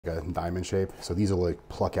a diamond shape. So these will like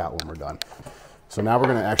pluck out when we're done. So now we're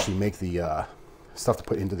gonna actually make the stuff to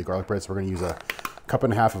put into the garlic bread. So we're gonna use a cup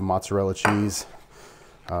and a half of mozzarella cheese,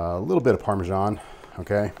 a little bit of Parmesan,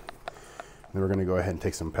 okay? And then we're gonna go ahead and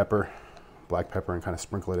take some pepper, black pepper, and kind of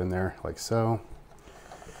sprinkle it in there like so.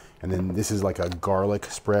 And then this is like a garlic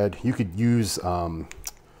spread. You could use a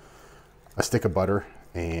stick of butter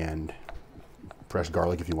and fresh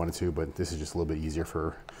garlic if you wanted to, but this is just a little bit easier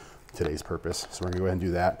for today's purpose. So we're gonna go ahead and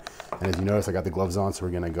do that. And as you notice, I got the gloves on, so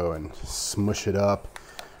we're gonna go and smush it up,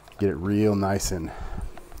 get it real nice and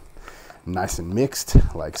mixed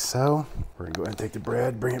like so. We're gonna go ahead and take the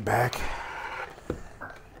bread, bring it back.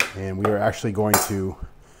 And we are actually going to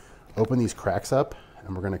open these cracks up,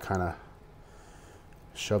 and we're gonna kind of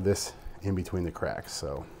shove this in between the cracks.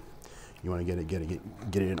 So you want to get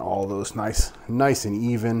it in all those nice and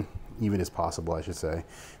even as possible, I should say. And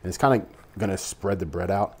it's kind of gonna spread the bread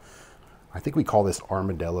out. I think we call this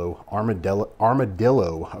armadillo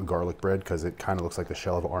garlic bread because it kind of looks like the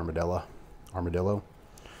shell of an armadillo.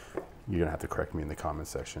 You're gonna have to correct me in the comment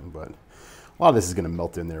section, but a lot of this is gonna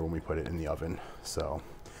melt in there when we put it in the oven. So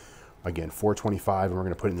again, 425, and we're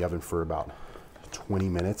gonna put it in the oven for about 20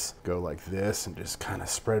 minutes. Go like this and just kind of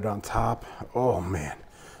spread it on top. Oh man,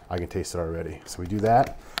 I can taste it already. So we do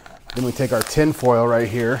that. Then we take our tin foil right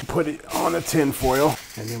here, put it on the tin foil,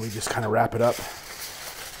 and then we just kind of wrap it up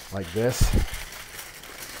like this,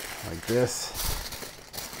 like this,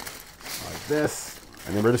 like this.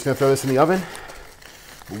 And then we're just gonna throw this in the oven.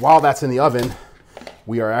 While that's in the oven,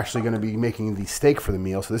 we are actually gonna be making the steak for the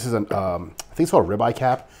meal. So this is I think it's called a ribeye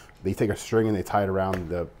cap. They take a string and they tie it around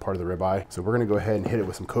the part of the ribeye. So we're gonna go ahead and hit it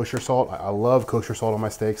with some kosher salt. I love kosher salt on my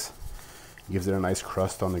steaks. It gives it a nice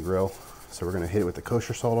crust on the grill. So we're gonna hit it with the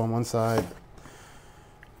kosher salt on one side,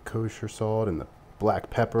 kosher salt and the black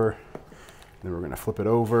pepper. Then we're gonna flip it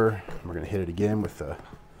over, and we're gonna hit it again with the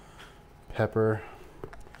pepper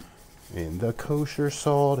and the kosher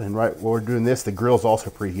salt. And right while we're doing this, the grill's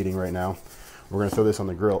also preheating right now. We're gonna throw this on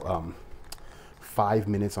the grill 5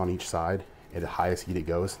 minutes on each side at the highest heat it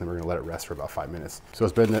goes, and then we're gonna let it rest for about 5 minutes. So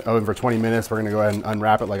it's been in the oven for 20 minutes. We're gonna go ahead and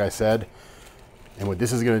unwrap it like I said. And what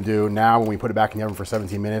this is gonna do now, when we put it back in the oven for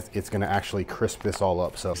 17 minutes, it's gonna actually crisp this all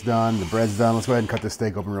up. So it's done, the bread's done. Let's go ahead and cut this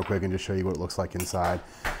steak open real quick and just show you what it looks like inside,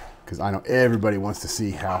 because I know everybody wants to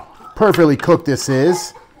see how perfectly cooked this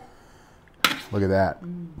is. Look at that,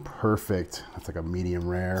 perfect. That's like a medium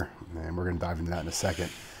rare, and we're gonna dive into that in a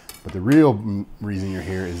second. But the real reason you're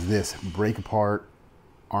here is this break apart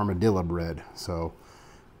armadillo bread. So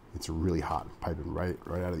it's really hot, piping right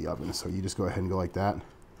out of the oven. So you just go ahead and go like that,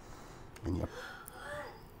 and yep.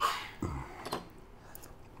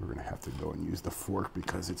 We're gonna have to go and use the fork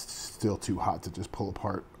because it's still too hot to just pull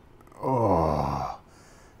apart. Oh,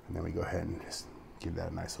 and then we go ahead and just give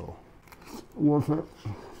that a nice little worth it.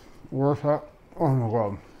 Oh my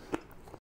God.